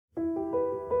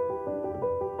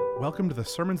Welcome to the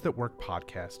Sermons That Work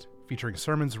podcast, featuring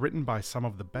sermons written by some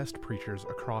of the best preachers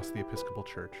across the Episcopal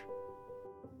Church.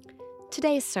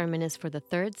 Today's sermon is for the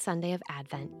third Sunday of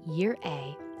Advent, Year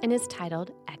A, and is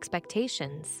titled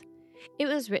Expectations. It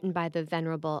was written by the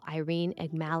Venerable Irene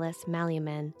Egmalis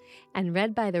Maliaman and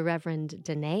read by the Reverend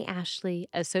Danae Ashley,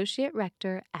 Associate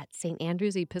Rector at St.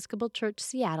 Andrew's Episcopal Church,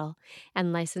 Seattle,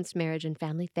 and Licensed Marriage and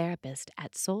Family Therapist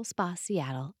at Soul Spa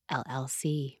Seattle,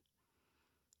 LLC.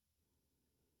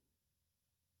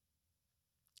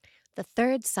 The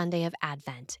third Sunday of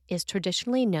Advent is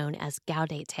traditionally known as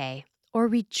Gaudete, or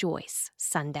Rejoice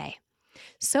Sunday,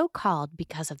 so called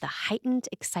because of the heightened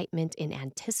excitement in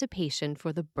anticipation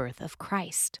for the birth of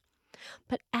Christ.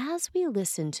 But as we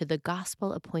listen to the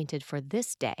gospel appointed for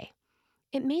this day,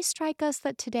 it may strike us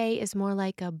that today is more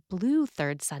like a blue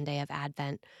third Sunday of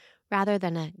Advent rather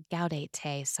than a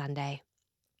Gaudete Sunday.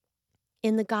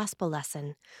 In the gospel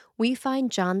lesson, we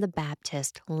find John the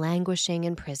Baptist languishing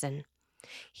in prison.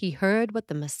 He heard what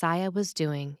the Messiah was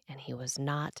doing, and he was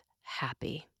not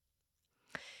happy.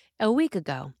 A week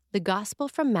ago, the Gospel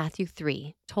from Matthew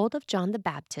 3 told of John the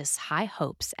Baptist's high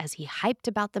hopes as he hyped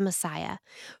about the Messiah,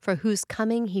 for whose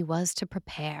coming he was to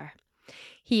prepare.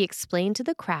 He explained to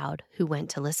the crowd who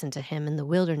went to listen to him in the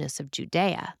wilderness of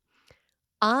Judea,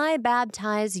 "I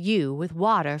baptize you with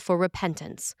water for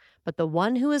repentance, but the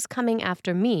one who is coming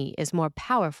after me is more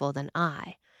powerful than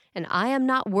I, and I am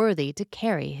not worthy to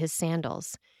carry his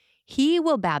sandals. He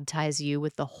will baptize you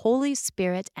with the Holy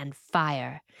Spirit and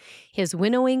fire. His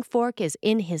winnowing fork is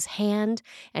in his hand,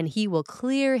 and he will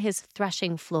clear his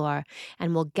threshing floor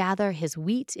and will gather his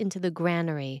wheat into the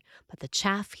granary, but the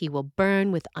chaff he will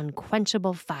burn with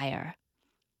unquenchable fire."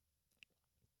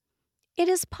 It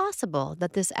is possible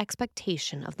that this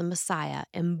expectation of the Messiah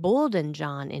emboldened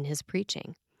John in his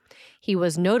preaching. He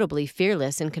was notably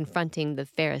fearless in confronting the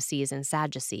Pharisees and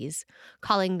Sadducees,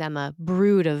 calling them a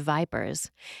brood of vipers,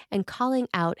 and calling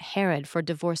out Herod for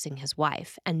divorcing his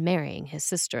wife and marrying his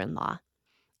sister-in-law.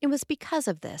 It was because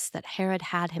of this that Herod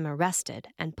had him arrested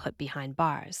and put behind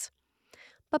bars.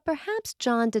 But perhaps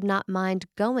John did not mind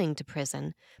going to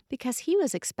prison because he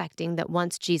was expecting that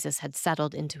once Jesus had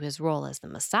settled into his role as the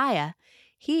Messiah,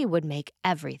 he would make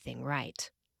everything right.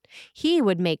 He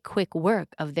would make quick work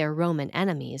of their Roman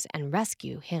enemies and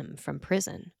rescue him from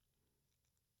prison.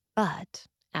 But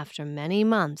after many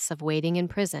months of waiting in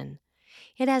prison,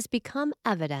 it has become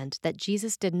evident that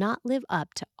Jesus did not live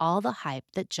up to all the hype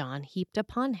that John heaped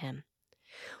upon him.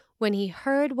 When he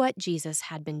heard what Jesus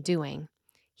had been doing,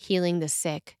 healing the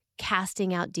sick,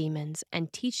 casting out demons,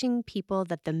 and teaching people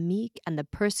that the meek and the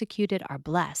persecuted are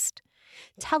blessed,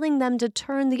 telling them to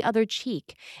turn the other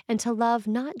cheek and to love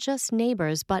not just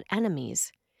neighbors but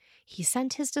enemies, he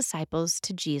sent his disciples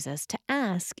to Jesus to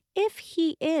ask if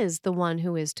he is the one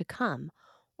who is to come,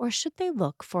 or should they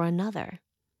look for another.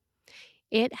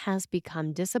 It has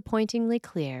become disappointingly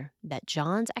clear that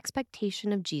John's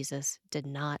expectation of Jesus did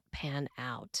not pan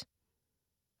out.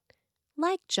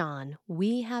 Like John,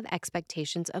 we have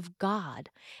expectations of God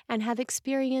and have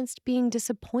experienced being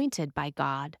disappointed by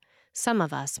God, some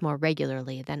of us more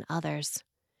regularly than others.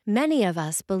 Many of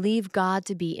us believe God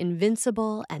to be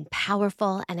invincible and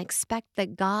powerful and expect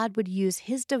that God would use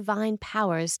his divine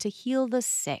powers to heal the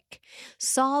sick,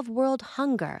 solve world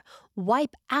hunger,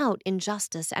 wipe out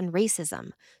injustice and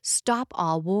racism, stop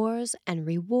all wars, and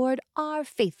reward our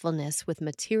faithfulness with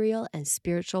material and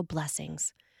spiritual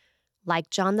blessings. Like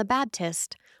John the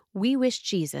Baptist, we wish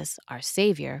Jesus, our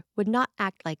Savior, would not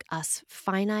act like us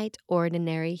finite,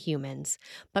 ordinary humans,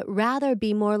 but rather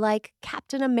be more like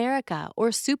Captain America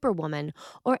or Superwoman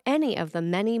or any of the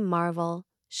many Marvel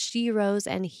sheroes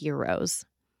and heroes.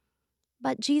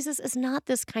 But Jesus is not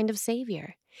this kind of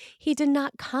Savior. He did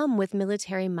not come with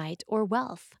military might or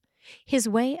wealth. His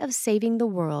way of saving the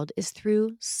world is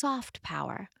through soft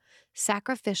power,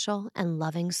 sacrificial and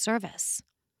loving service.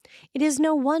 It is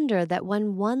no wonder that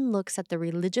when one looks at the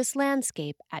religious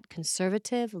landscape at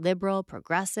conservative, liberal,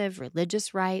 progressive,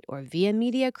 religious right, or via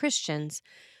media Christians,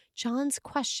 John's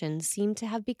questions seem to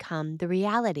have become the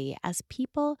reality as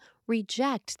people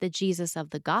reject the Jesus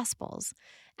of the Gospels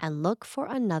and look for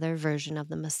another version of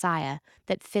the Messiah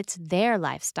that fits their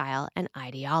lifestyle and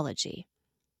ideology.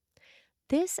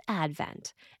 This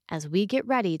Advent, as we get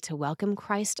ready to welcome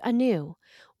Christ anew,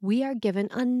 we are given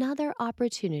another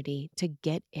opportunity to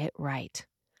get it right.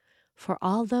 For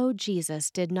although Jesus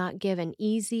did not give an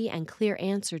easy and clear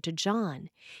answer to John,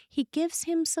 he gives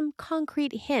him some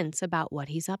concrete hints about what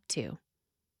he's up to.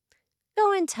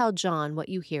 Go and tell John what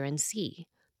you hear and see.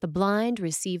 The blind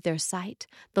receive their sight,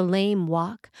 the lame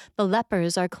walk, the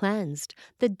lepers are cleansed,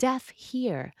 the deaf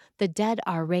hear, the dead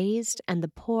are raised, and the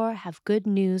poor have good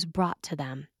news brought to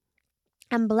them.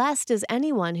 and blessed is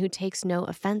anyone who takes no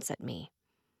offense at me."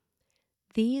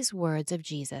 These words of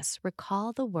Jesus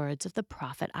recall the words of the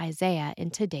prophet Isaiah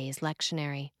in today's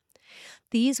lectionary.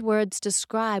 These words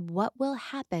describe what will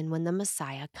happen when the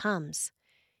Messiah comes.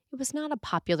 It was not a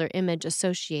popular image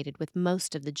associated with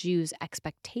most of the Jews'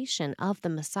 expectation of the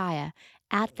Messiah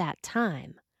at that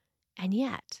time, and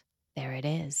yet there it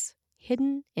is,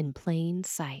 hidden in plain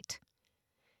sight.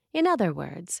 In other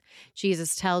words,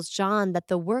 Jesus tells John that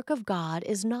the work of God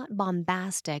is not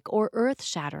bombastic or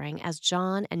earth-shattering as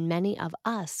John and many of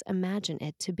us imagine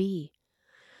it to be.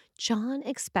 John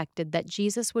expected that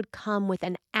Jesus would come with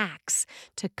an axe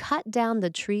to cut down the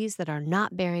trees that are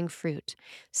not bearing fruit,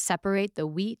 separate the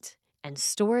wheat, and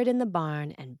store it in the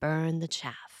barn and burn the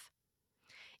chaff.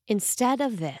 Instead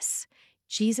of this,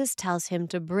 Jesus tells him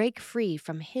to break free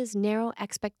from his narrow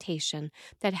expectation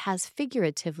that has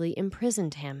figuratively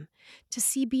imprisoned him, to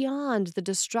see beyond the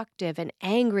destructive and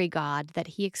angry God that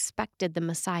he expected the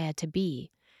Messiah to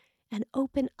be, and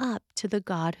open up to the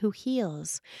God who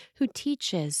heals, who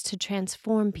teaches to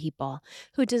transform people,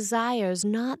 who desires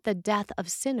not the death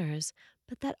of sinners,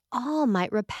 but that all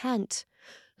might repent,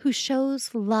 who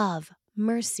shows love,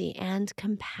 mercy, and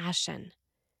compassion.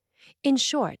 In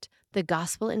short, the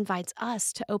gospel invites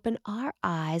us to open our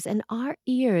eyes and our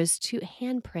ears to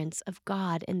handprints of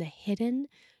God in the hidden,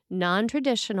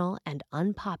 non-traditional, and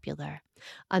unpopular,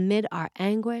 amid our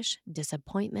anguish,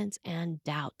 disappointments, and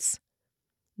doubts.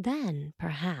 Then,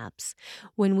 perhaps,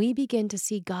 when we begin to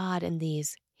see God in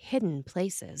these hidden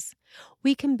places,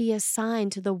 we can be a sign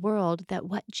to the world that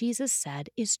what Jesus said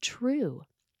is true.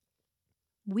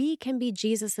 We can be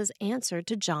Jesus' answer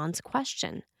to John's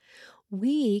question.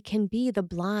 We can be the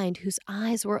blind whose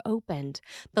eyes were opened,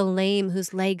 the lame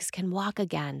whose legs can walk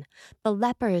again, the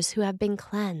lepers who have been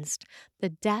cleansed, the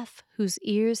deaf whose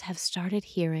ears have started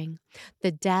hearing,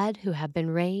 the dead who have been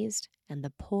raised, and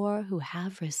the poor who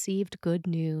have received good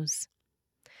news.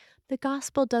 The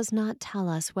gospel does not tell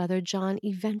us whether John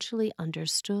eventually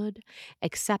understood,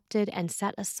 accepted, and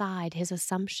set aside his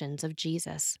assumptions of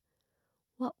Jesus.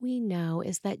 What we know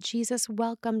is that Jesus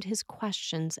welcomed his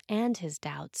questions and his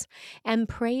doubts and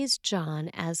praised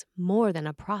John as more than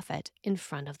a prophet in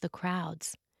front of the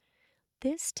crowds.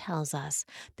 This tells us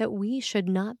that we should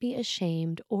not be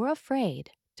ashamed or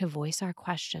afraid to voice our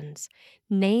questions,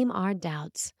 name our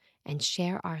doubts, and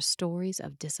share our stories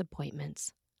of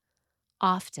disappointments.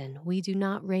 Often, we do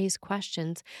not raise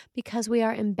questions because we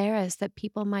are embarrassed that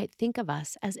people might think of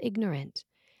us as ignorant.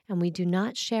 And we do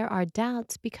not share our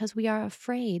doubts because we are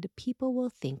afraid people will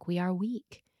think we are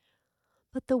weak.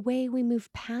 But the way we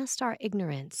move past our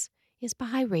ignorance is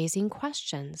by raising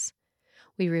questions.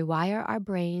 We rewire our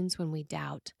brains when we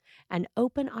doubt and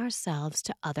open ourselves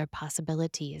to other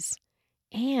possibilities.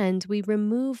 And we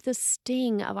remove the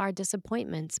sting of our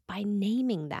disappointments by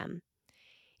naming them.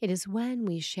 It is when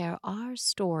we share our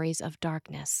stories of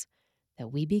darkness that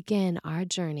we begin our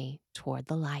journey toward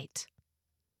the light.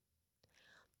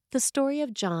 The story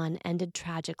of John ended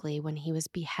tragically when he was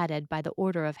beheaded by the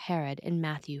order of Herod in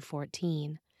Matthew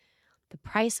 14. The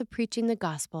price of preaching the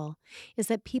gospel is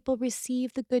that people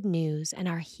receive the good news and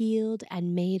are healed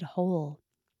and made whole.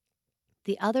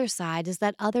 The other side is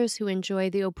that others who enjoy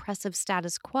the oppressive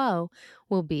status quo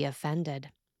will be offended.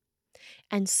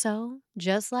 And so,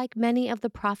 just like many of the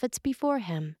prophets before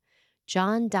him,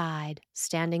 John died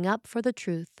standing up for the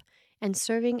truth and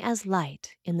serving as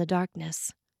light in the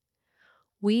darkness.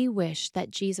 We wish that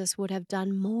Jesus would have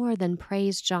done more than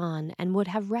praise John and would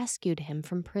have rescued him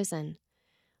from prison.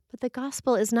 But the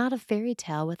gospel is not a fairy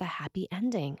tale with a happy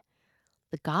ending.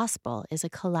 The gospel is a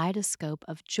kaleidoscope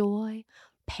of joy,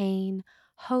 pain,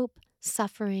 hope,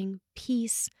 suffering,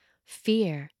 peace,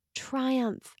 fear,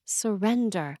 triumph,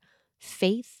 surrender,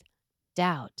 faith,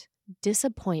 doubt,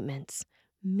 disappointments,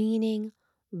 meaning,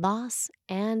 loss,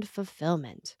 and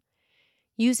fulfillment.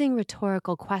 Using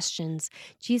rhetorical questions,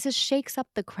 Jesus shakes up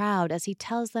the crowd as he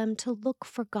tells them to look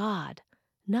for God,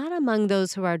 not among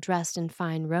those who are dressed in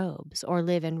fine robes or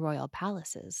live in royal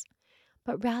palaces,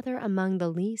 but rather among the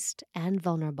least and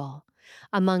vulnerable,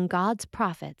 among God's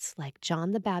prophets like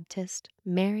John the Baptist,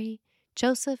 Mary,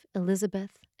 Joseph,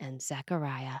 Elizabeth, and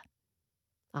Zechariah.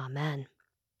 Amen.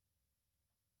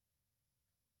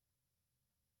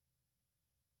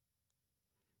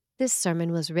 This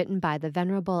sermon was written by the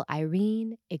Venerable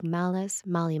Irene Igmalis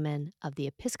Maluman of the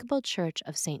Episcopal Church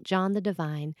of St. John the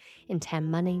Divine in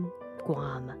Tamuning,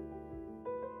 Guam.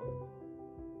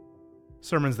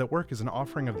 Sermons That Work is an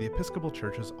offering of the Episcopal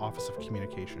Church's Office of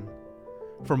Communication.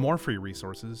 For more free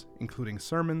resources, including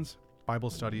sermons, Bible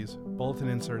studies, bulletin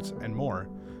inserts, and more,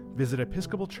 visit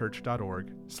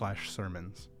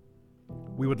episcopalchurch.org/sermons.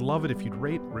 We would love it if you'd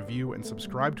rate, review, and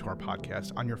subscribe to our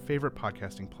podcast on your favorite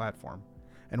podcasting platform.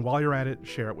 And while you're at it,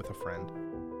 share it with a friend.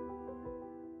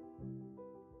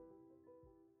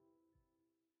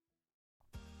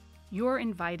 You're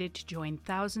invited to join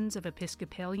thousands of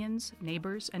Episcopalians,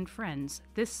 neighbors, and friends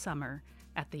this summer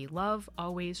at the Love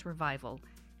Always Revival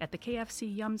at the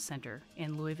KFC Yum Center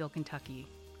in Louisville, Kentucky.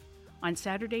 On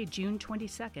Saturday, June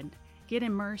 22nd, get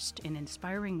immersed in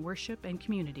inspiring worship and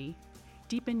community,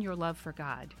 deepen your love for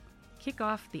God, kick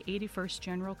off the 81st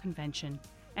General Convention,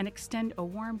 and extend a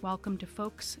warm welcome to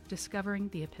folks discovering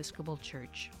the Episcopal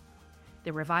Church.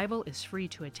 The revival is free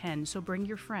to attend, so bring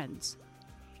your friends.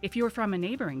 If you're from a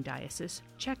neighboring diocese,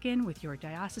 check in with your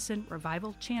diocesan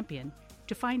revival champion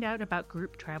to find out about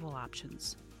group travel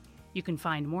options. You can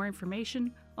find more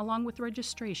information along with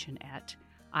registration at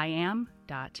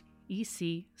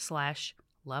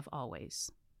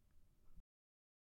iam.ec/lovealways.